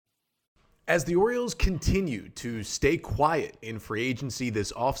As the Orioles continue to stay quiet in free agency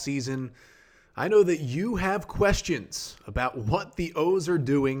this offseason, I know that you have questions about what the O's are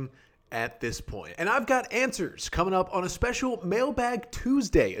doing at this point. And I've got answers coming up on a special Mailbag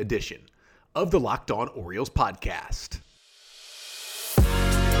Tuesday edition of the Locked On Orioles podcast.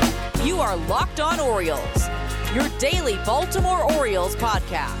 You are Locked On Orioles, your daily Baltimore Orioles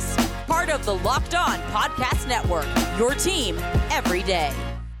podcast. Part of the Locked On Podcast Network, your team every day.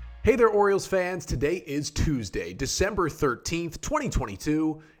 Hey there, Orioles fans. Today is Tuesday, December 13th,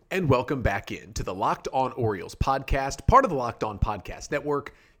 2022, and welcome back into the Locked On Orioles podcast, part of the Locked On Podcast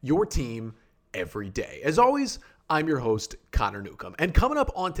Network, your team every day. As always, I'm your host, Connor Newcomb. And coming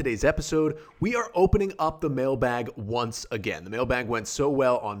up on today's episode, we are opening up the mailbag once again. The mailbag went so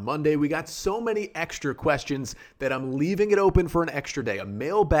well on Monday. We got so many extra questions that I'm leaving it open for an extra day, a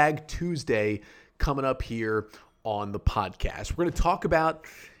Mailbag Tuesday coming up here on the podcast. We're going to talk about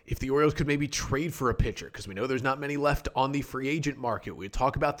if the Orioles could maybe trade for a pitcher, because we know there's not many left on the free agent market. We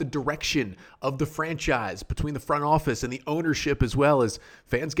talk about the direction of the franchise between the front office and the ownership, as well as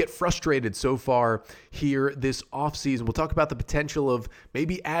fans get frustrated so far here this offseason. We'll talk about the potential of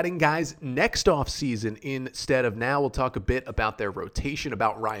maybe adding guys next offseason instead of now. We'll talk a bit about their rotation,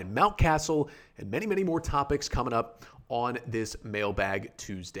 about Ryan Mountcastle, and many, many more topics coming up on this Mailbag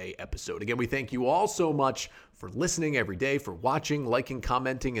Tuesday episode. Again, we thank you all so much for listening every day, for watching, liking,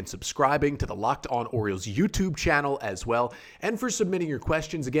 commenting, and subscribing to the Locked On Orioles YouTube channel as well, and for submitting your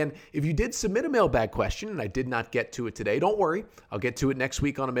questions. Again, if you did submit a mailbag question and I did not get to it today, don't worry. I'll get to it next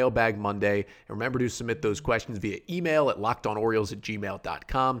week on a Mailbag Monday. And remember to submit those questions via email at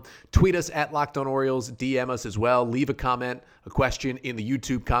lockedonorioles@gmail.com. Tweet us at Locked On Orioles, DM us as well. Leave a comment, a question in the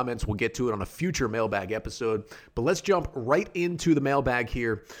YouTube comments. We'll get to it on a future Mailbag episode. But let's jump right into the mailbag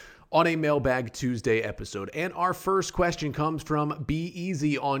here on a Mailbag Tuesday episode. And our first question comes from Be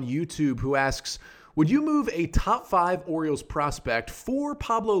Easy on YouTube, who asks, would you move a top 5 Orioles prospect for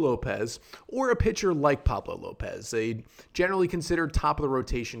Pablo Lopez or a pitcher like Pablo Lopez, a generally considered top of the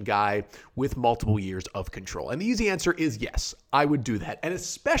rotation guy with multiple years of control? And the easy answer is yes, I would do that. And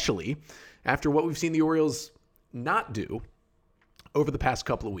especially after what we've seen the Orioles not do over the past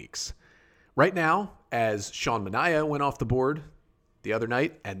couple of weeks. Right now, as Sean Manaea went off the board the other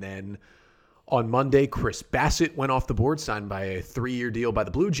night, and then on Monday, Chris Bassitt went off the board, signed by a 3-year deal by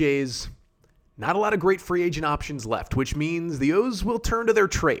the Blue Jays. Not a lot of great free agent options left, which means the O's will turn to their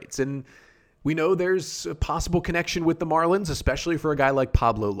trades. And we know there's a possible connection with the Marlins, especially for a guy like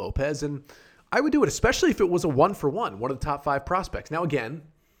Pablo Lopez. And I would do it, especially if it was a 1-for-1, one of the top 5 prospects. Now, again,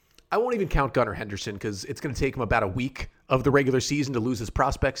 I won't even count Gunnar Henderson because it's going to take him about a week of the regular season to lose his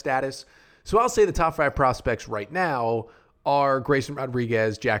prospect status. So I'll say the top 5 prospects right now are Grayson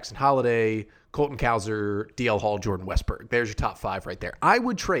Rodriguez, Jackson Holliday, Colton Cowser, DL Hall, Jordan Westburg. There's your top 5 right there. I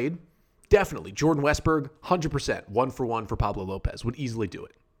would trade, definitely, Jordan Westburg, 100%, 1-for-1 for Pablo Lopez. Would easily do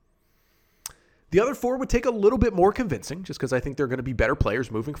it. The other 4 would take a little bit more convincing, just because I think they're going to be better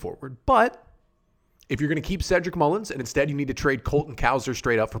players moving forward. But if you're going to keep Cedric Mullins and instead you need to trade Colton Cowser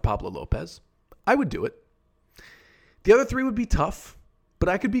straight up for Pablo Lopez, I would do it. The other 3 would be tough, but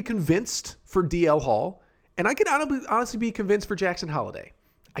I could be convinced for DL Hall. And I could honestly be convinced for Jackson Holliday.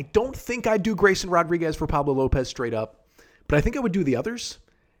 I don't think I'd do Grayson Rodriguez for Pablo Lopez straight up, but I think I would do the others.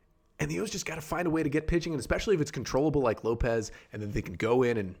 And the O's just got to find a way to get pitching, and especially if it's controllable like Lopez, and then they can go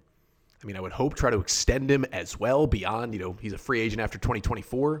in and, I would hope try to extend him as well beyond, he's a free agent after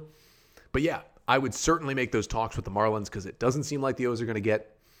 2024. But yeah, I would certainly make those talks with the Marlins because it doesn't seem like the O's are going to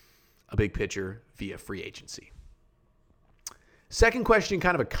get a big pitcher via free agency. Second question,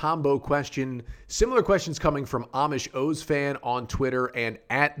 kind of a combo question. Similar questions coming from Amish O's fan on Twitter and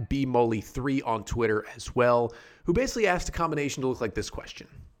at BMully3 on Twitter as well, who basically asked a combination to look like this question.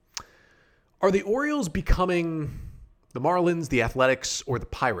 Are the Orioles becoming the Marlins, the Athletics, or the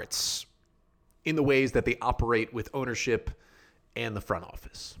Pirates in the ways that they operate with ownership and the front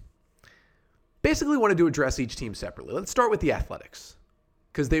office? Basically wanted to address each team separately. Let's start with the Athletics,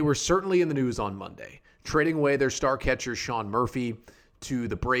 because they were certainly in the news on Monday, trading away their star catcher, Sean Murphy, to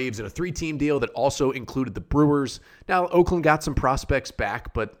the Braves in a 3-team deal that also included the Brewers. Now, Oakland got some prospects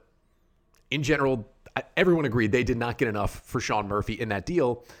back, but in general, everyone agreed they did not get enough for Sean Murphy in that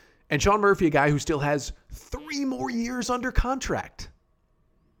deal. And Sean Murphy, a guy who still has 3 more years under contract.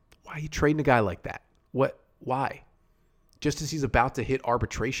 Why are you trading a guy like that? Why? Just as he's about to hit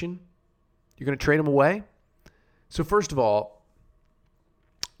arbitration, you're going to trade him away? So first of all,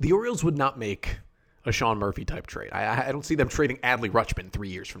 the Orioles would not make a Sean Murphy type trade. I don't see them trading Adley Rutschman 3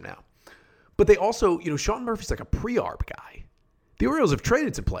 years from now. But they also, Sean Murphy's like a pre-arb guy. The Orioles have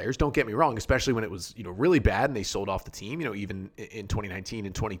traded some players, don't get me wrong, especially when it was, really bad and they sold off the team, even in 2019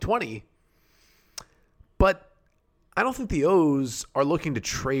 and 2020. But I don't think the O's are looking to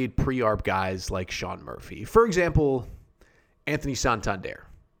trade pre-arb guys like Sean Murphy. For example, Anthony Santander.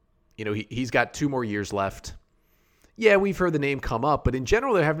 He's got 2 more years left. Yeah, we've heard the name come up, but in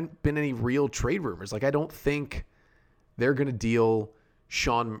general, there haven't been any real trade rumors. I don't think they're going to deal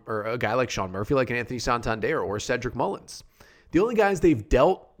a guy like Sean Murphy, like an Anthony Santander or Cedric Mullins. The only guys they've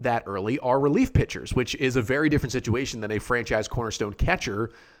dealt that early are relief pitchers, which is a very different situation than a franchise cornerstone catcher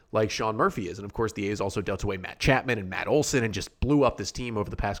like Sean Murphy is. And of course, the A's also dealt away Matt Chapman and Matt Olson and just blew up this team over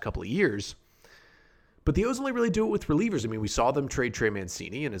the past couple of years. But the O's only really do it with relievers. We saw them trade Trey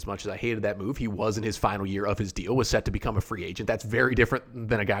Mancini, and as much as I hated that move, he was in his final year of his deal, was set to become a free agent. That's very different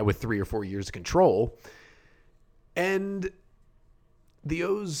than a guy with 3 or 4 years of control. And the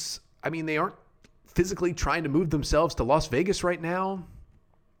O's, they aren't physically trying to move themselves to Las Vegas right now.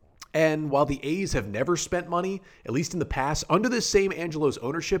 And while the A's have never spent money, at least in the past, under this same Angelos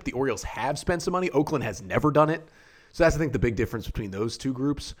ownership, the Orioles have spent some money. Oakland has never done it. So that's, I think, the big difference between those two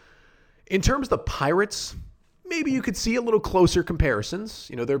groups. In terms of the Pirates, maybe you could see a little closer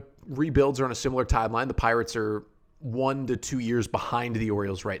comparisons. Their rebuilds are on a similar timeline. The Pirates are 1 to 2 years behind the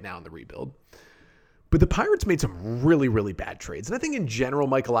Orioles right now in the rebuild. But the Pirates made some really, really bad trades. And I think in general,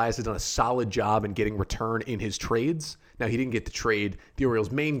 Mike Elias has done a solid job in getting return in his trades. Now, he didn't get to trade the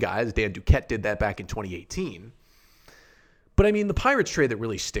Orioles' main guys. Dan Duquette did that back in 2018. But the Pirates trade that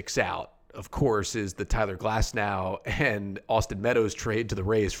really sticks out, of course, is the Tyler Glasnow and Austin Meadows trade to the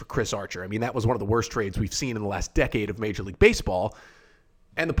Rays for Chris Archer. That was one of the worst trades we've seen in the last decade of Major League Baseball.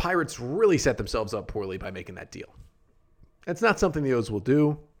 And the Pirates really set themselves up poorly by making that deal. That's not something the O's will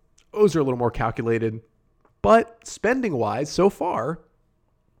do. O's are a little more calculated, but spending-wise, so far,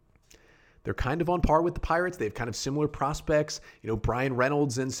 they're kind of on par with the Pirates. They have kind of similar prospects. Brian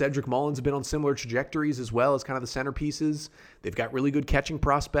Reynolds and Cedric Mullins have been on similar trajectories as well as kind of the centerpieces. They've got really good catching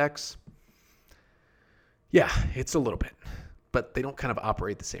prospects. Yeah, it's a little bit, but they don't kind of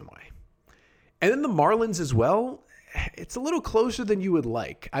operate the same way. And then the Marlins as well, it's a little closer than you would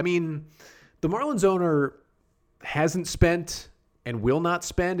like. The Marlins owner hasn't spent and will not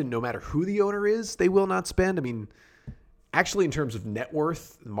spend, and no matter who the owner is, they will not spend. Actually, in terms of net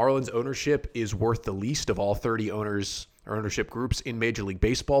worth, Marlins ownership is worth the least of all 30 owners or ownership groups in Major League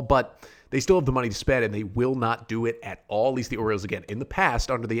Baseball, but they still have the money to spend, and they will not do it at all. At least the Orioles, again, in the past,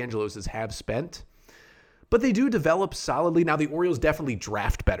 under the Angeloses, have spent. But they do develop solidly. Now, the Orioles definitely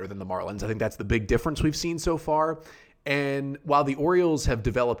draft better than the Marlins. I think that's the big difference we've seen so far. And while the Orioles have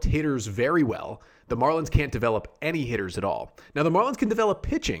developed hitters very well, the Marlins can't develop any hitters at all. Now, the Marlins can develop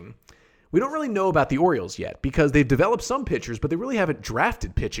pitching. We don't really know about the Orioles yet because they've developed some pitchers, but they really haven't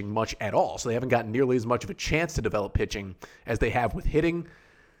drafted pitching much at all. So they haven't gotten nearly as much of a chance to develop pitching as they have with hitting.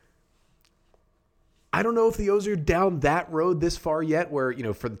 I don't know if the O's are down that road this far yet where,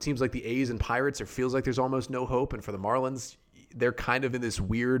 for the teams like the A's and Pirates, it feels like there's almost no hope. And for the Marlins, they're kind of in this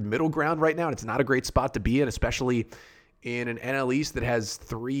weird middle ground right now. And it's not a great spot to be in, especially in an NL East that has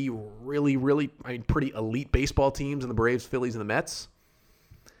 3 really, really, pretty elite baseball teams in the Braves, Phillies, and the Mets.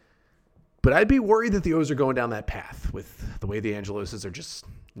 But I'd be worried that the O's are going down that path with the way the Angeloses are just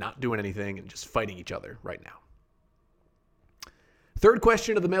not doing anything and just fighting each other right now. Third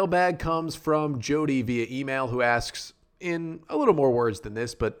question of the mailbag comes from Jody via email, who asks, in a little more words than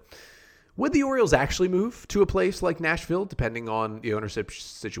this, but would the Orioles actually move to a place like Nashville, depending on the ownership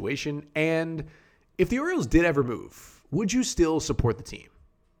situation? And if the Orioles did ever move, would you still support the team?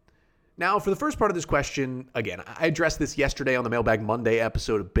 Now, for the first part of this question, again, I addressed this yesterday on the Mailbag Monday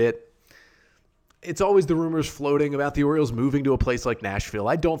episode a bit. It's always the rumors floating about the Orioles moving to a place like Nashville.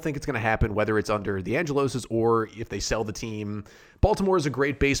 I don't think it's going to happen, whether it's under the Angeloses or if they sell the team. Baltimore is a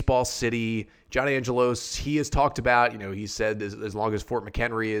great baseball city. John Angelos, he has talked about, he said as long as Fort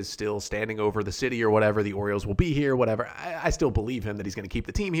McHenry is still standing over the city or whatever, the Orioles will be here, whatever. I still believe him that he's going to keep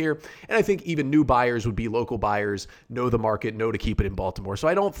the team here. And I think even new buyers would be local buyers, know the market, know to keep it in Baltimore. So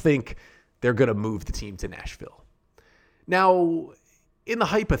I don't think they're going to move the team to Nashville. Now, in the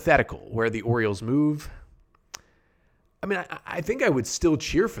hypothetical where the Orioles move, I think I would still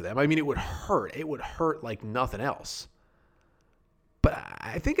cheer for them. It would hurt. It would hurt like nothing else. But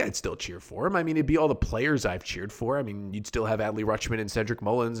I think I'd still cheer for them. It'd be all the players I've cheered for. You'd still have Adley Rutschman and Cedric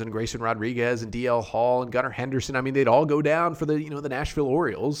Mullins and Grayson Rodriguez and DL Hall and Gunnar Henderson. They'd all go down for the Nashville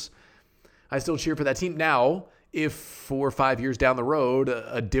Orioles. I still cheer for that team. Now, if 4 or 5 years down the road,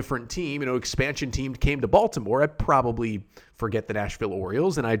 a different team, expansion team came to Baltimore, I'd probably forget the Nashville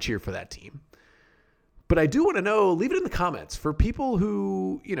Orioles and I'd cheer for that team. But I do want to know, leave it in the comments for people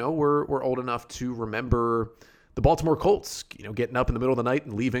who, were old enough to remember the Baltimore Colts, getting up in the middle of the night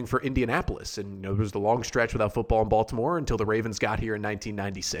and leaving for Indianapolis. And, there was the long stretch without football in Baltimore until the Ravens got here in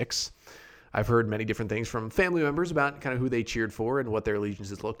 1996. I've heard many different things from family members about kind of who they cheered for and what their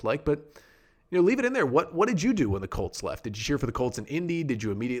allegiances looked like. But, leave it in there. What did you do when the Colts left? Did you cheer for the Colts in Indy? Did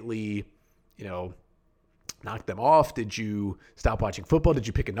you immediately, knock them off? Did you stop watching football? Did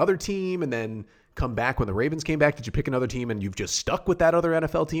you pick another team and then come back when the Ravens came back? Did you pick another team and you've just stuck with that other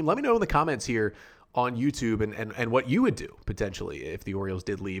NFL team? Let me know in the comments here on YouTube and what you would do potentially if the Orioles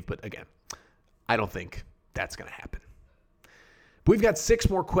did leave. But again, I don't think that's going to happen. We've got 6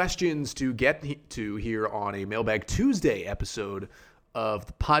 more questions to get to here on a Mailbag Tuesday episode of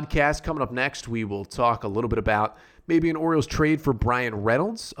the podcast. Coming up next, we will talk a little bit about maybe an Orioles trade for Bryan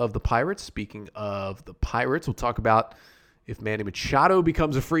Reynolds of the Pirates. Speaking of the Pirates, we'll talk about if Manny Machado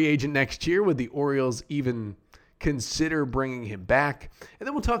becomes a free agent next year. Would the Orioles even consider bringing him back? And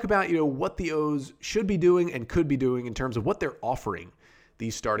then we'll talk about, what the O's should be doing and could be doing in terms of what they're offering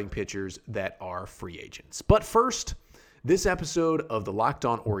these starting pitchers that are free agents. But first, this episode of the Locked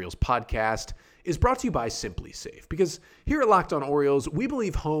On Orioles podcast is brought to you by Simply Safe, because here at Locked On Orioles, we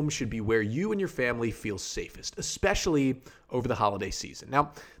believe home should be where you and your family feel safest, especially over the holiday season.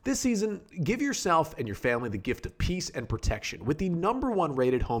 Now, this season, give yourself and your family the gift of peace and protection with the #1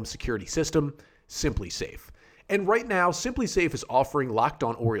 rated home security system, Simply Safe. And right now, Simply Safe is offering Locked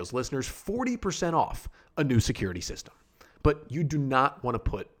On Orioles listeners 40% off a new security system. But you do not want to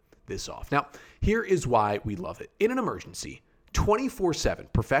put this off. Now, here is why we love it. In an emergency, 24/7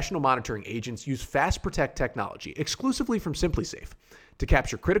 professional monitoring agents use Fast Protect technology exclusively from Simply Safe to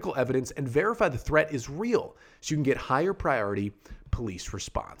capture critical evidence and verify the threat is real, so you can get higher priority police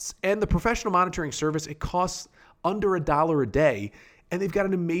response. And the professional monitoring service, it costs under $1 a day, and they've got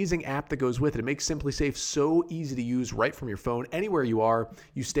an amazing app that goes with it. It makes Simply Safe so easy to use right from your phone. Anywhere you are,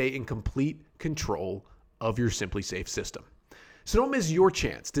 you stay in complete control of your Simply Safe system. So don't miss your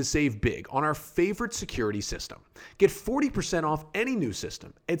chance to save big on our favorite security system. Get 40% off any new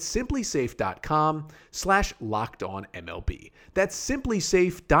system at simplysafe.com/lockedonmlb. That's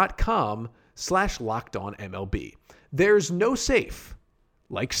simplysafe.com/lockedonmlb. There's no safe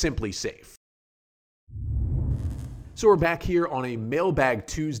like Simply Safe. So we're back here on a Mailbag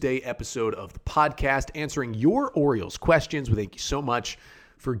Tuesday episode of the podcast, answering your Orioles questions. We thank you so much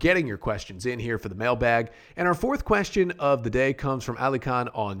for getting your questions in here for the mailbag. And our 4th question of the day comes from Ali Khan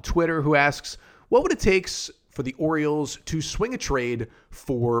on Twitter, who asks, what would it take for the Orioles to swing a trade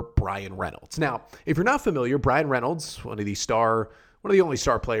for Bryan Reynolds? Now, if you're not familiar, Bryan Reynolds, one of the only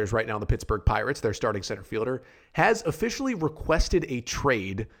star players right now in the Pittsburgh Pirates, their starting center fielder, has officially requested a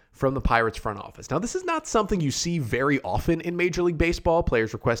trade from the Pirates front office. Now, this is not something you see very often in Major League Baseball.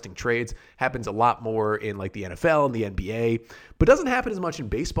 Players requesting trades happens a lot more in like the NFL and the NBA, but doesn't happen as much in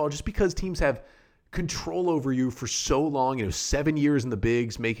baseball just because teams have control over you for so long, 7 years in the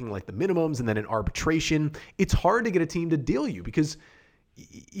bigs, making like the minimums, and then in arbitration. It's hard to get a team to deal you because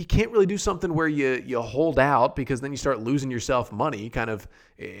you can't really do something where you hold out, because then you start losing yourself money.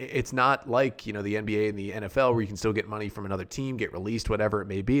 It's not like, the NBA and the NFL where you can still get money from another team, get released, whatever it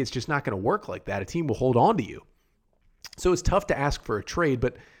may be. It's just not going to work like that. A team will hold on to you. So it's tough to ask for a trade,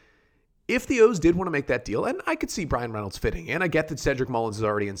 but if the O's did want to make that deal, and I could see Bryan Reynolds fitting in. I get that Cedric Mullins is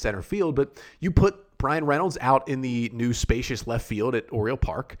already in center field, but you put Bryan Reynolds out in the new spacious left field at Oriole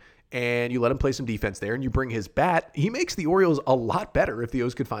Park, and you let him play some defense there, and you bring his bat, he makes the Orioles a lot better if the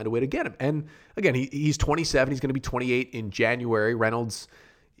O's could find a way to get him. And again, he's 27. He's going to be 28 in January. Reynolds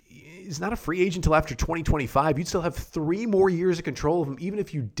is not a free agent until after 2025. You'd still have 3 more years of control of him, even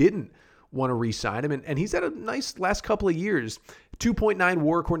if you didn't want to re-sign him. And he's had a nice last couple of years. 2.9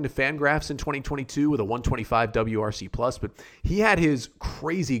 WAR according to Fangraphs in 2022 with a 125 WRC+, but he had his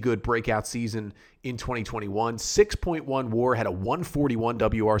crazy good breakout season in 2021. 6.1 WAR, had a 141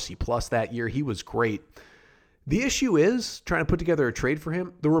 WRC+ that year. He was great. The issue is trying to put together a trade for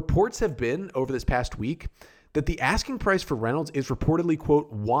him. The reports have been over this past week that the asking price for Reynolds is reportedly,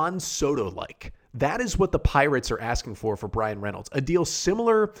 quote, Juan Soto-like. That is what the Pirates are asking for Bryan Reynolds. A deal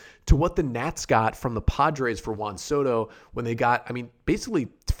similar to what the Nats got from the Padres for Juan Soto when they got, basically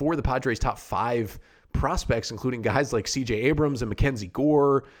 4 of the Padres' top 5 prospects, including guys like C.J. Abrams and Mackenzie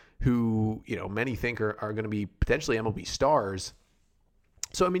Gore, who, many think are going to be potentially MLB stars.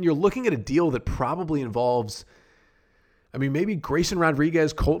 So, you're looking at a deal that probably involves, maybe Grayson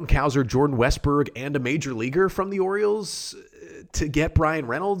Rodriguez, Colton Cowser, Jordan Westburg, and a major leaguer from the Orioles to get Bryan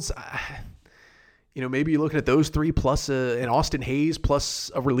Reynolds. Maybe you're looking at those 3 plus an Austin Hayes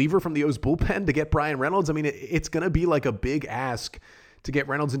plus a reliever from the O's bullpen to get Bryan Reynolds. It's going to be like a big ask to get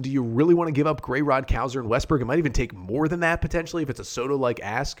Reynolds. And do you really want to give up Gray Rod, Cowser, and Westburg? It might even take more than that potentially if it's a Soto-like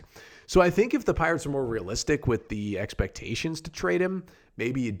ask. So I think if the Pirates are more realistic with the expectations to trade him,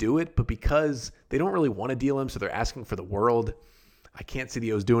 maybe you do it. But because they don't really want to deal him, so they're asking for the world, I can't see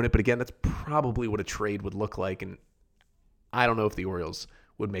the O's doing it, but again, that's probably what a trade would look like, and I don't know if the Orioles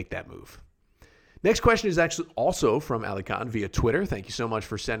would make that move. Next question is actually also from Ali Khan via Twitter. Thank you so much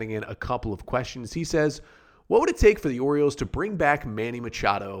for sending in a couple of questions. He says, what would it take for the Orioles to bring back Manny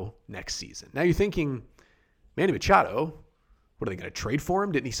Machado next season? Now you're thinking, Manny Machado, what are they going to trade for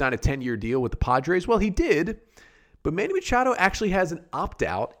him? Didn't he sign a 10-year deal with the Padres? Well, he did, but Manny Machado actually has an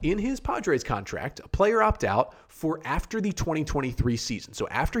opt-out in his Padres contract, a player opt-out for after the 2023 season. So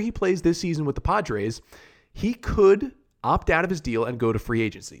after he plays this season with the Padres, he could opt out of his deal and go to free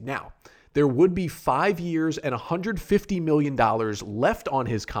agency. Now, there would be 5 years and $150 million left on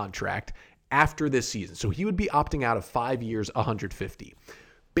his contract after this season. So he would be opting out of 5 years, $150.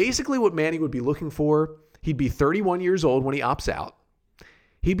 Basically what Manny would be looking for, he'd be 31 years old when he opts out.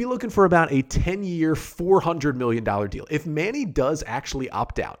 He'd be looking for about a 10-year, $400 million deal. If Manny does actually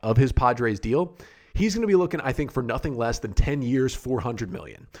opt out of his Padres deal, he's going to be looking, I think, for nothing less than 10 years, $400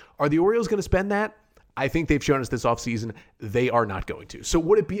 million. Are the Orioles going to spend that? I think they've shown us this offseason they are not going to. So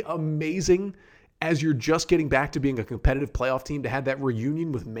would it be amazing as you're just getting back to being a competitive playoff team to have that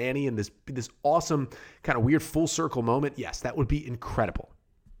reunion with Manny and this awesome kind of weird full circle moment? Yes, that would be incredible.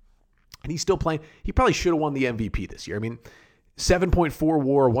 And he's still playing. He probably should have won the MVP this year. I mean, 7.4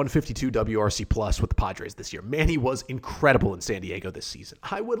 WAR, 152 WRC plus with the Padres this year. Manny was incredible in San Diego this season.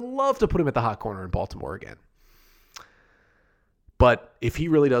 I would love to put him at the hot corner in Baltimore again. But if he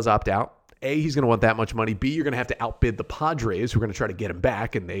really does opt out, A, he's going to want that much money. B, you're going to have to outbid the Padres, who are going to try to get him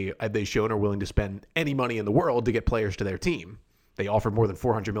back, and they've shown are willing to spend any money in the world to get players to their team. They offered more than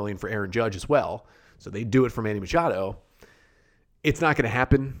 $400 million for Aaron Judge as well, so they do it for Manny Machado. It's not going to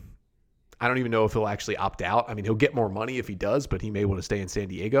happen. I don't even know if he'll actually opt out. I mean, he'll get more money if he does, but he may want to stay in San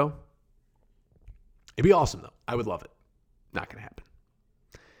Diego. It'd be awesome, though. I would love it. Not going to happen.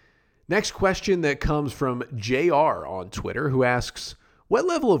 Next question that comes from JR on Twitter, who asks, what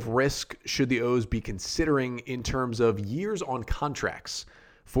level of risk should the O's be considering in terms of years on contracts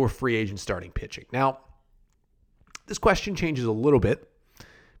for free agent starting pitching? Now, this question changes a little bit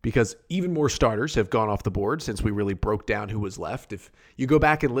because even more starters have gone off the board since we really broke down who was left. If you go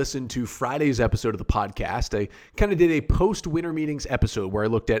back and listen to Friday's episode of the podcast, I kind of did a post-winter meetings episode where I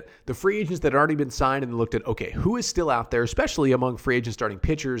looked at the free agents that had already been signed and looked at, okay, who is still out there, especially among free agent starting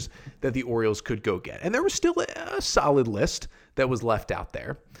pitchers that the Orioles could go get. And there was still a solid list that was left out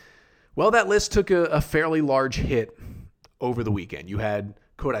there. Well, that list took a fairly large hit over the weekend. You had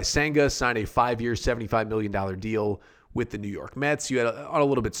Kodai Senga sign a 5-year, $75 million deal with the New York Mets. You had, on a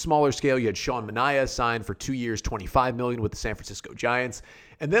little bit smaller scale, you had Sean Manaea signed for 2 years, $25 million with the San Francisco Giants.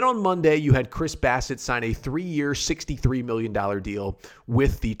 And then on Monday, you had Chris Bassitt sign a 3-year, $63 million deal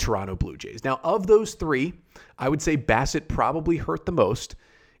with the Toronto Blue Jays. Now, of those three, I would say Bassitt probably hurt the most.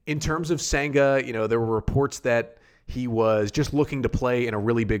 In terms of Senga, there were reports that he was just looking to play in a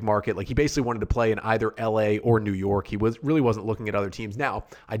really big market. Like, he basically wanted to play in either LA or New York. He really wasn't looking at other teams. Now,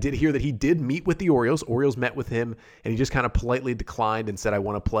 I did hear that he did meet with the Orioles. Orioles met with him, and he just kind of politely declined and said, I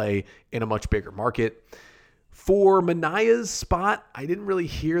want to play in a much bigger market. For Manaea's spot, I didn't really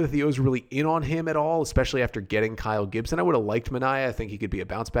hear that the O's were really in on him at all, especially after getting Kyle Gibson. I would have liked Manaea. I think he could be a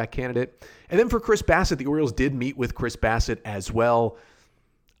bounce-back candidate. And then for Chris Bassitt, the Orioles did meet with Chris Bassitt as well.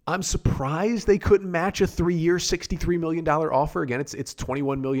 I'm surprised they couldn't match a 3-year, $63 million offer. Again, it's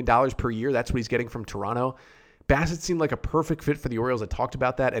 $21 million per year. That's what he's getting from Toronto. Bassitt seemed like a perfect fit for the Orioles. I talked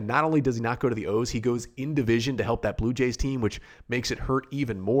about that. And not only does he not go to the O's, he goes in division to help that Blue Jays team, which makes it hurt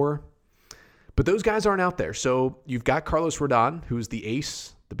even more. But those guys aren't out there. So you've got Carlos Rodon, who's the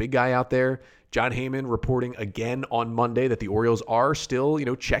ace, the big guy out there. Jon Heyman reporting again on Monday that the Orioles are still,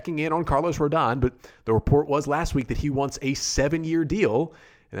 checking in on Carlos Rodon. But the report was last week that he wants a 7-year deal.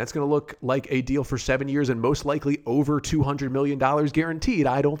 And that's going to look like a deal for 7 years and most likely over $200 million guaranteed.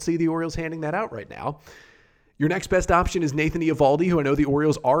 I don't see the Orioles handing that out right now. Your next best option is Nathan Eovaldi, who I know the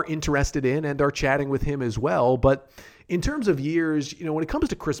Orioles are interested in and are chatting with him as well. But in terms of years, when it comes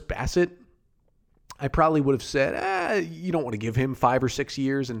to Chris Bassitt, I probably would have said, you don't want to give him 5 or 6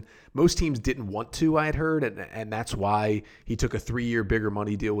 years. And most teams didn't want to, I had heard. And that's why he took a 3-year bigger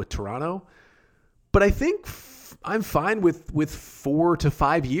money deal with Toronto. But I think I'm fine with 4 to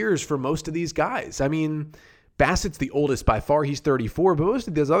 5 years for most of these guys. I mean, Bassitt's the oldest by far. He's 34, but most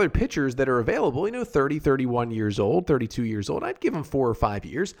of those other pitchers that are available, 30, 31 years old, 32 years old, I'd give them 4 or 5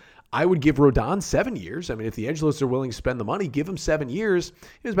 years. I would give Rodon 7 years. I mean, if the Angelos are willing to spend the money, give him 7 years.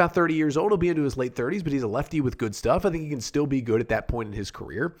 He was about 30 years old. He'll be into his late 30s, but he's a lefty with good stuff. I think he can still be good at that point in his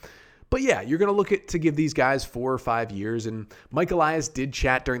career. But yeah, you're going to look to give these guys 4 or 5 years. And Mike Elias did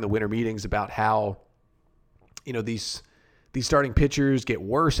chat during the winter meetings about how these starting pitchers get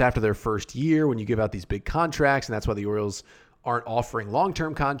worse after their first year when you give out these big contracts, and that's why the Orioles aren't offering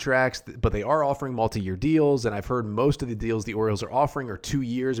long-term contracts, but they are offering multi-year deals. And I've heard most of the deals the Orioles are offering are 2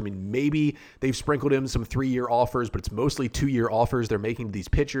 years. I mean, maybe they've sprinkled in some 3-year offers, but it's mostly 2-year offers they're making to these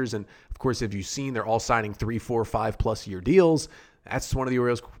pitchers. And of course, if you've seen, they're all signing 3, 4, 5+ year deals. That's one of the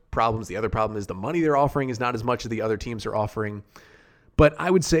Orioles' problems. The other problem is the money they're offering is not as much as the other teams are offering. But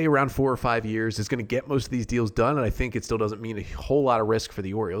I would say around 4 or 5 years is going to get most of these deals done, and I think it still doesn't mean a whole lot of risk for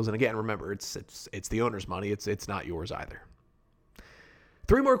the Orioles. And again, remember, it's the owner's money. It's not yours either.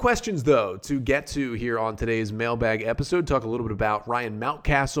 3 more questions, though, to get to here on today's mailbag episode. Talk a little bit about Ryan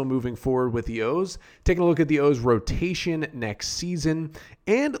Mountcastle moving forward with the O's, taking a look at the O's rotation next season,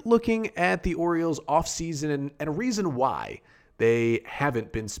 and looking at the Orioles offseason and a reason why they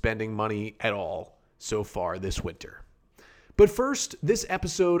haven't been spending money at all so far this winter. But first, this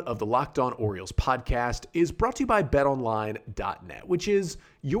episode of the Locked On Orioles podcast is brought to you by BetOnline.net, which is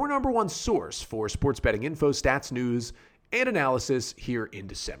your number one source for sports betting info, stats, news, and analysis here in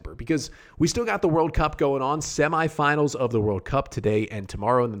December, because we still got the World Cup going on, semifinals of the World Cup today and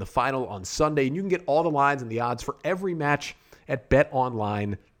tomorrow, and then the final on Sunday. And you can get all the lines and the odds for every match at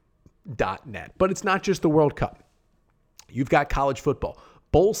BetOnline.net. But it's not just the World Cup. You've got college football.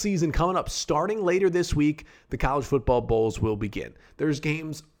 Bowl season coming up starting later this week. The college football bowls will begin. There's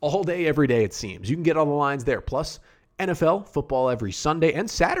games all day, every day, it seems. You can get all the lines there. Plus, NFL football every Sunday and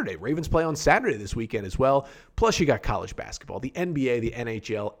Saturday. Ravens play on Saturday this weekend as well. Plus, you got college basketball, the NBA, the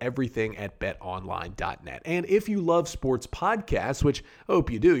NHL, everything at betonline.net. And if you love sports podcasts, which I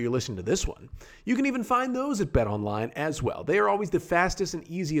hope you do, you're listening to this one, you can even find those at BetOnline as well. They are always the fastest and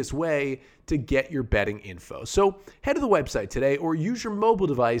easiest way to get your betting info. So head to the website today or use your mobile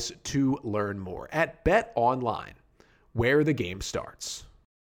device to learn more at BetOnline, where the game starts.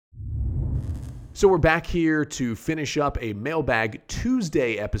 So we're back here to finish up a Mailbag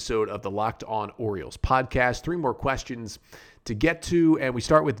Tuesday episode of the Locked On Orioles podcast. 3 more questions to get to, and we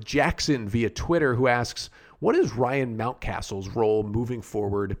start with Jackson via Twitter, who asks, what is Ryan Mountcastle's role moving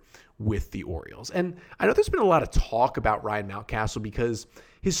forward with the Orioles? And I know there's been a lot of talk about Ryan Mountcastle because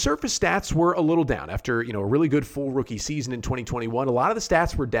his surface stats were a little down after, a really good full rookie season in 2021. A lot of the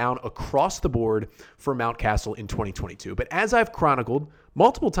stats were down across the board for Mountcastle in 2022. But as I've chronicled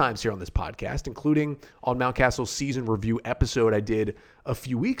multiple times here on this podcast, including on Mountcastle's season review episode I did a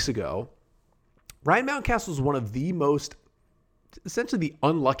few weeks ago, Ryan Mountcastle is one of the most, essentially the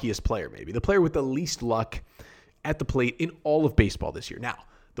unluckiest player, maybe the player with the least luck at the plate in all of baseball this year. Now,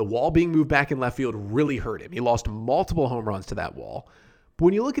 the wall being moved back in left field really hurt him. He lost multiple home runs to that wall. But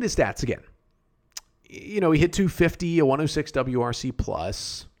when you look at his stats again, he hit 250, a 106 WRC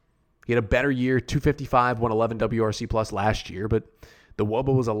plus. He had a better year, 255, 111 WRC plus last year, but the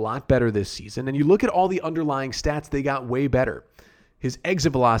WOBA was a lot better this season. And you look at all the underlying stats, they got way better. His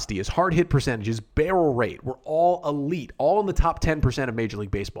exit velocity, his hard hit percentage, his barrel rate were all elite, all in the top 10% of Major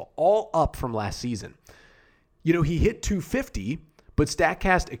League Baseball, all up from last season. He hit 250, but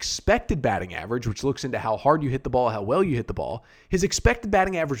StatCast expected batting average, which looks into how hard you hit the ball, how well you hit the ball, his expected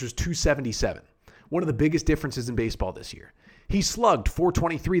batting average was 277, one of the biggest differences in baseball this year. He slugged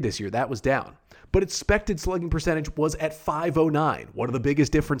 423 this year. That was down. But expected slugging percentage was at 509, one of the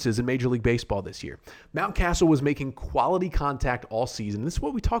biggest differences in Major League Baseball this year. Mountcastle was making quality contact all season. This is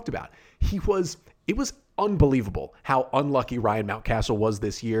what we talked about. It was unbelievable how unlucky Ryan Mountcastle was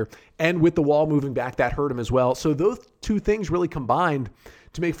this year. And with the wall moving back, that hurt him as well. So those two things really combined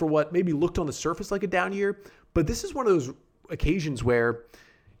to make for what maybe looked on the surface like a down year. But this is one of those occasions where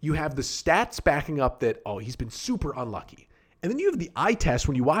you have the stats backing up that, he's been super unlucky. And then you have the eye test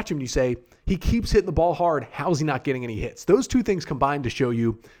when you watch him and you say, he keeps hitting the ball hard. How's he not getting any hits? Those two things combined to show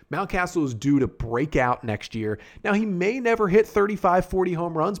you Mountcastle is due to break out next year. Now, he may never hit 35, 40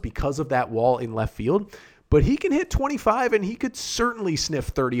 home runs because of that wall in left field, but he can hit 25 and he could certainly sniff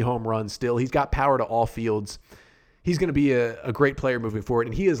 30 home runs still. He's got power to all fields. He's going to be a great player moving forward,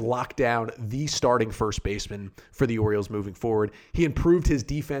 and he has locked down the starting first baseman for the Orioles moving forward. He improved his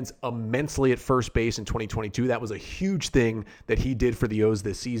defense immensely at first base in 2022. That was a huge thing that he did for the O's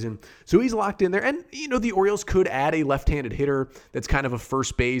this season. So he's locked in there. And, the Orioles could add a left-handed hitter that's kind of a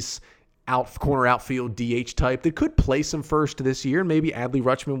first base, corner outfield DH type that could play some first this year. Maybe Adley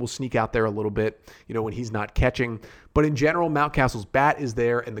Rutschman will sneak out there a little bit, when he's not catching. But in general, Mountcastle's bat is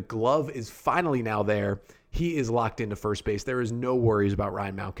there, and the glove is finally now there. He is locked into first base. There is no worries about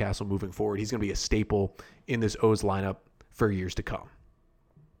Ryan Mountcastle moving forward. He's going to be a staple in this O's lineup for years to come.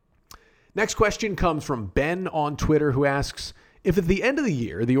 Next question comes from Ben on Twitter, who asks, if at the end of the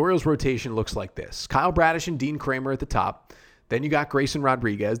year, the Orioles rotation looks like this, Kyle Bradish and Dean Kramer at the top, then you got Grayson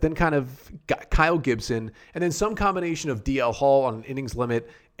Rodriguez, then kind of got Kyle Gibson, and then some combination of DL Hall on an innings limit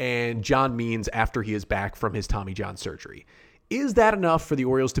and John Means after he is back from his Tommy John surgery. Is that enough for the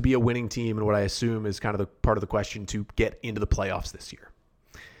Orioles to be a winning team and what I assume is kind of the part of the question to get into the playoffs this year?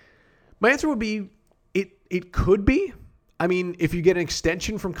 My answer would be it could be. I mean, if you get an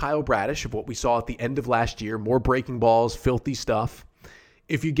extension from Kyle Bradish of what we saw at the end of last year, more breaking balls, filthy stuff.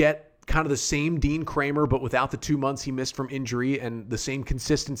 If you get kind of the same Dean Kramer, but without the 2 months he missed from injury and the same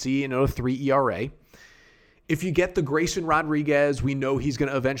consistency in a 3 ERA. If you get the Grayson Rodriguez we know he's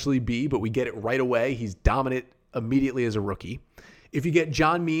going to eventually be, but we get it right away. He's dominant immediately as a rookie. If you get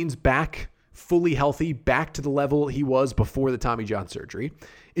John Means back fully healthy, back to the level he was before the Tommy John surgery.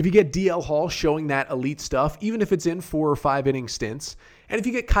 If you get DL Hall showing that elite stuff, even if it's in 4 or 5 inning stints, and if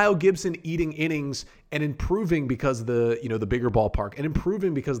you get Kyle Gibson eating innings and improving because of the bigger ballpark and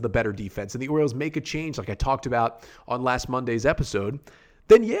improving because of the better defense, and the Orioles make a change like I talked about on last Monday's episode,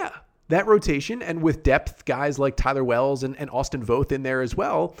 then yeah, that rotation, and with depth, guys like Tyler Wells and Austin Voth in there as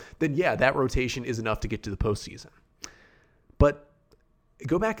well, then yeah, that rotation is enough to get to the postseason. But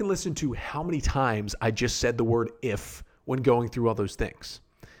go back and listen to how many times I just said the word if when going through all those things.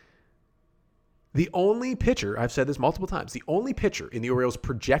 The only pitcher, I've said this multiple times, the only pitcher in the Orioles'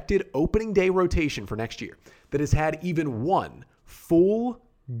 projected opening day rotation for next year that has had even one full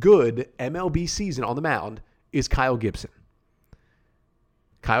good MLB season on the mound is Kyle Gibson.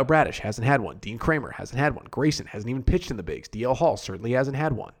 Kyle Bradish hasn't had one. Dean Kramer hasn't had one. Grayson hasn't even pitched in the bigs. DL Hall certainly hasn't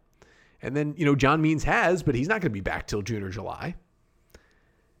had one. And then, John Means has, but he's not going to be back till June or July.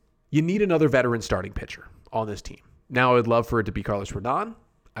 You need another veteran starting pitcher on this team. Now, I would love for it to be Carlos Rodon.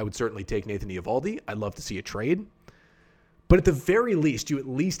 I would certainly take Nathan Eovaldi. I'd love to see a trade. But at the very least, you at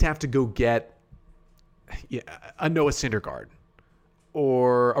least have to go get a Noah Syndergaard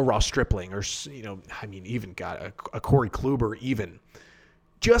or a Ross Stripling or, even got a Corey Kluber even.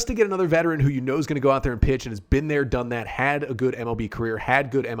 Just to get another veteran who you know is going to go out there and pitch and has been there, done that, had a good MLB career, had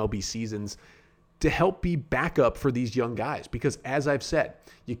good MLB seasons, to help be backup for these young guys. Because as I've said,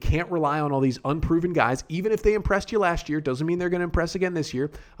 you can't rely on all these unproven guys. Even if they impressed you last year, doesn't mean they're going to impress again this year.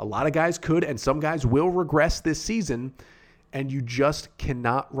 A lot of guys could, and some guys will regress this season, and you just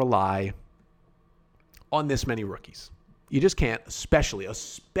cannot rely on this many rookies. You just can't, especially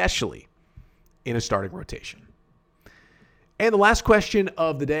in a starting rotation. And the last question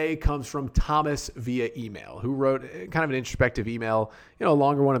of the day comes from Thomas via email, who wrote kind of an introspective email, a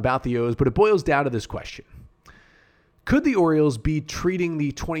longer one about the O's, but it boils down to this question. Could the Orioles be treating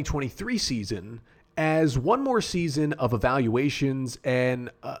the 2023 season as one more season of evaluations and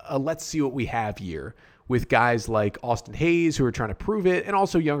a let's see what we have year with guys like Austin Hayes, who are trying to prove it, and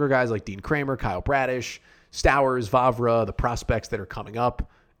also younger guys like Dean Kramer, Kyle Bradish, Stowers, Vavra, the prospects that are coming up,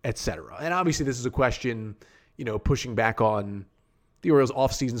 etc. And obviously this is a question pushing back on the Orioles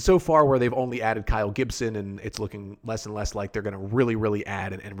offseason so far, where they've only added Kyle Gibson, and it's looking less and less like they're going to really, really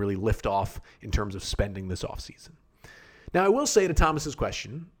add and really lift off in terms of spending this offseason. Now, I will say to Thomas's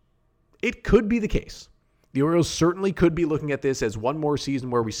question, it could be the case. The Orioles certainly could be looking at this as one more season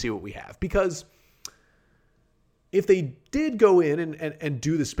where we see what we have. Because if they did go in and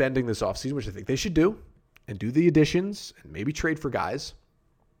do the spending this offseason, which I think they should do, and do the additions and maybe trade for guys,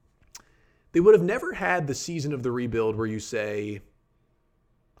 they would have never had the season of the rebuild where you say,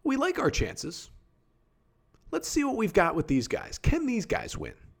 we like our chances. Let's see what we've got with these guys. Can these guys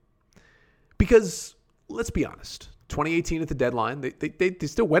win? Because let's be honest, 2018 at the deadline, they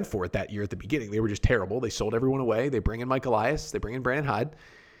still went for it that year at the beginning. They were just terrible. They sold everyone away. They bring in Mike Elias. They bring in Brandon Hyde.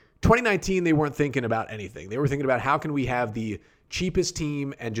 2019, they weren't thinking about anything. They were thinking about how can we have the cheapest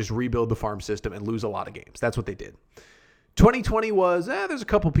team and just rebuild the farm system and lose a lot of games. That's what they did. 2020 was, there's a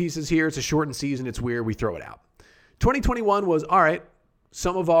couple pieces here. It's a shortened season. It's weird. We throw it out. 2021 was, all right,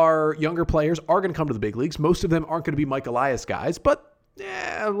 some of our younger players are going to come to the big leagues. Most of them aren't going to be Mike Elias guys, but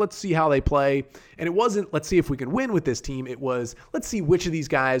let's see how they play. And it wasn't, let's see if we can win with this team. It was, let's see which of these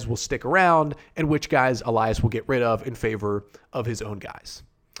guys will stick around and which guys Elias will get rid of in favor of his own guys.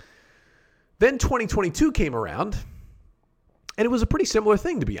 Then 2022 came around, and it was a pretty similar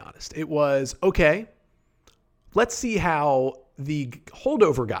thing, to be honest. It was, okay, let's see how the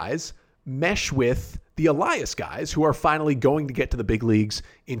holdover guys mesh with the Elias guys who are finally going to get to the big leagues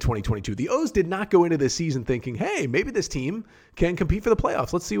in 2022. The O's did not go into this season thinking, hey, maybe this team can compete for the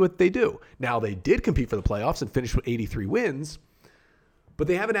playoffs. Let's see what they do. Now, they did compete for the playoffs and finished with 83 wins, but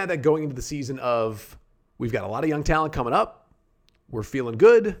they haven't had that going into the season of, we've got a lot of young talent coming up. We're feeling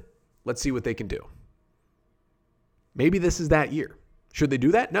good. Let's see what they can do. Maybe this is that year. Should they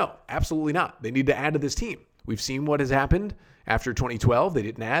do that? No, absolutely not. They need to add to this team. We've seen what has happened after 2012. They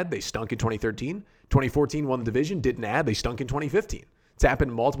didn't add. They stunk in 2013. 2014 won the division. Didn't add. They stunk in 2015. It's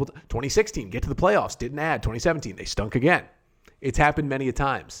happened multiple times. 2016, get to the playoffs. Didn't add. 2017, they stunk again. It's happened many a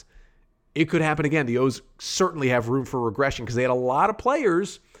times. it could happen again. The O's certainly have room for regression because they had a lot of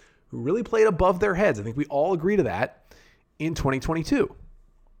players who really played above their heads. I think we all agree to that in 2022.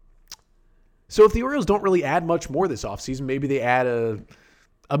 So if the Orioles don't really add much more this offseason, maybe they add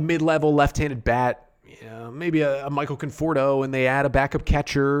a mid-level left-handed bat, maybe a Michael Conforto, and they add a backup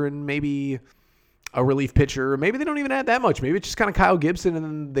catcher and maybe a relief pitcher. Maybe they don't even add that much. Maybe it's just kind of Kyle Gibson and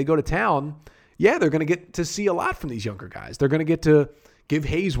then they go to town. Yeah, they're going to get to see a lot from these younger guys. They're going to get to give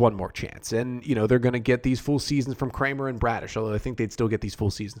Hayes one more chance. And, they're going to get these full seasons from Kramer and Bradish, although I think they'd still get these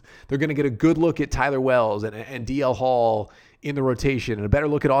full seasons. They're going to get a good look at Tyler Wells and DL Hall in the rotation and a better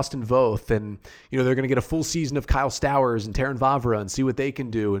look at Austin Voth. And, they're going to get a full season of Kyle Stowers and Taron Vavra and see what they can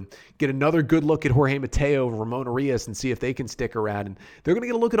do and get another good look at Jorge Mateo, Ramon Arias and see if they can stick around. And they're going to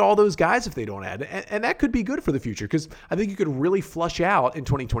get a look at all those guys if they don't add. And that could be good for the future because I think you could really flush out in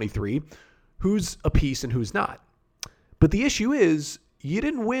 2023 who's a piece and who's not. But the issue is you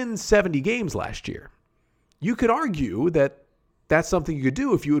didn't win 70 games last year. You could argue that that's something you could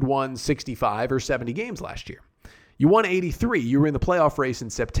do if you had won 65 or 70 games last year. You won 83. You were in the playoff race in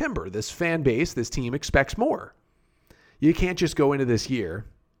September. This fan base, this team expects more. You can't just go into this year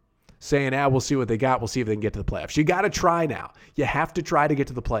saying, we'll see what they got. We'll see if they can get to the playoffs. You got to try now. You have to try to get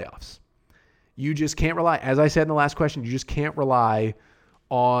to the playoffs. You just can't rely. As I said in the last question, you just can't rely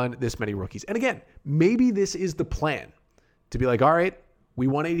on this many rookies. And again, maybe this is the plan to be like, all right, we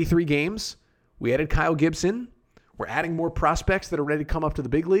won 83 games. We added Kyle Gibson. We're adding more prospects that are ready to come up to the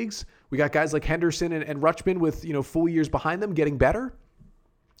big leagues. We got guys like Henderson and Rutschman with, full years behind them getting better.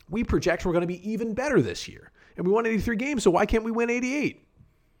 We project we're going to be even better this year. And we won 83 games, so why can't we win 88?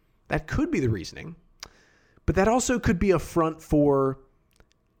 That could be the reasoning. But that also could be a front for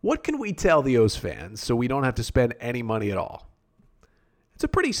what can we tell the O's fans so we don't have to spend any money at all? It's a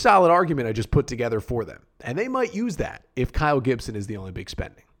pretty solid argument I just put together for them. And they might use that if Kyle Gibson is the only big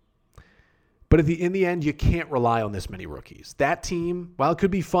spending. But in the end, you can't rely on this many rookies. That team, while it could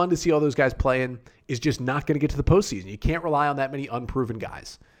be fun to see all those guys playing, is just not going to get to the postseason. You can't rely on that many unproven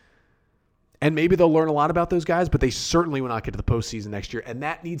guys. And maybe they'll learn a lot about those guys, but they certainly will not get to the postseason next year. And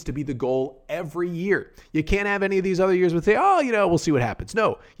that needs to be the goal every year. You can't have any of these other years with say, we'll see what happens.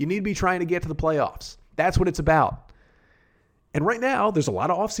 No, you need to be trying to get to the playoffs. That's what it's about. And right now, there's a lot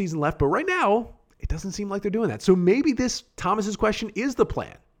of offseason left, but right now, it doesn't seem like they're doing that. So maybe this Thomas's question is the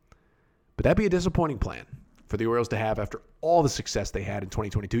plan. But that'd be a disappointing plan for the Orioles to have after all the success they had in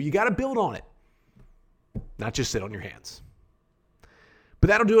 2022. You got to build on it, not just sit on your hands. But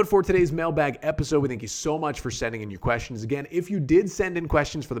that'll do it for today's mailbag episode. We thank you so much for sending in your questions. Again, if you did send in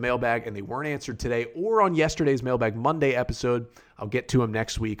questions for the mailbag and they weren't answered today or on yesterday's Mailbag Monday episode, I'll get to them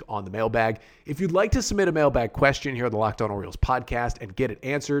next week on the mailbag. If you'd like to submit a mailbag question here on the Locked On Orioles podcast and get it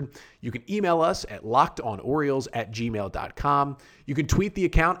answered, you can email us at lockedonorioles@gmail.com. You can tweet the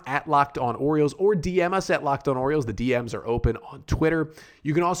account at Locked On Orioles or DM us at Locked On Orioles. The DMs are open on Twitter.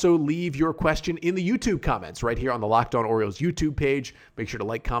 You can also leave your question in the YouTube comments right here on the Locked On Orioles YouTube page. Make sure to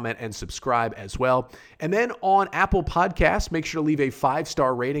like, comment, and subscribe as well. And then on Apple Podcasts, make sure to leave a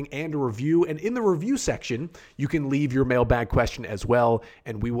 5-star rating and a review. And in the review section, you can leave your mailbag question as well,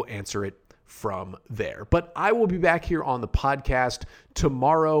 and we will answer it from there. But I will be back here on the podcast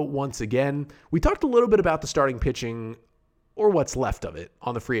tomorrow once again. We talked a little bit about the starting pitching or what's left of it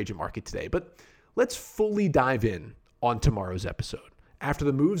on the free agent market today, but let's fully dive in on tomorrow's episode. After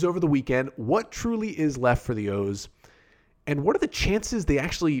the moves over the weekend, what truly is left for the O's, and what are the chances they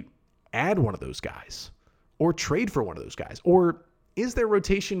actually add one of those guys or trade for one of those guys? Or is their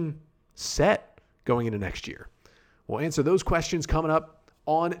rotation set going into next year? We'll answer those questions coming up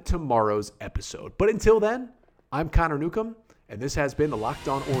on tomorrow's episode. But until then, I'm Connor Newcomb, and this has been the Locked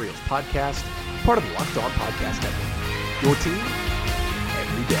On Orioles podcast, part of the Locked On Podcast Network. Your team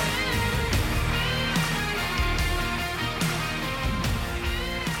every day.